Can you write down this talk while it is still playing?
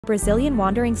Brazilian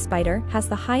wandering spider has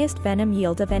the highest venom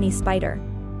yield of any spider.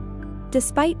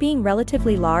 Despite being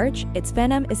relatively large, its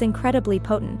venom is incredibly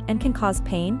potent and can cause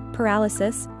pain,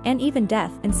 paralysis, and even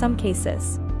death in some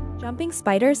cases. Jumping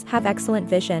spiders have excellent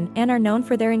vision and are known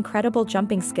for their incredible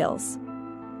jumping skills.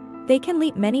 They can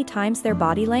leap many times their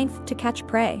body length to catch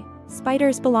prey.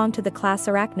 Spiders belong to the class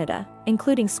Arachnida,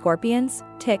 including scorpions,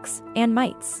 ticks, and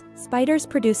mites. Spiders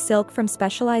produce silk from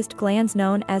specialized glands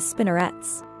known as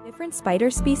spinnerets. Different spider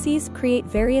species create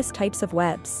various types of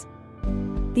webs.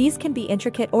 These can be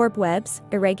intricate orb webs,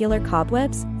 irregular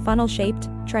cobwebs, funnel-shaped,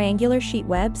 triangular sheet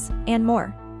webs, and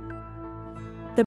more.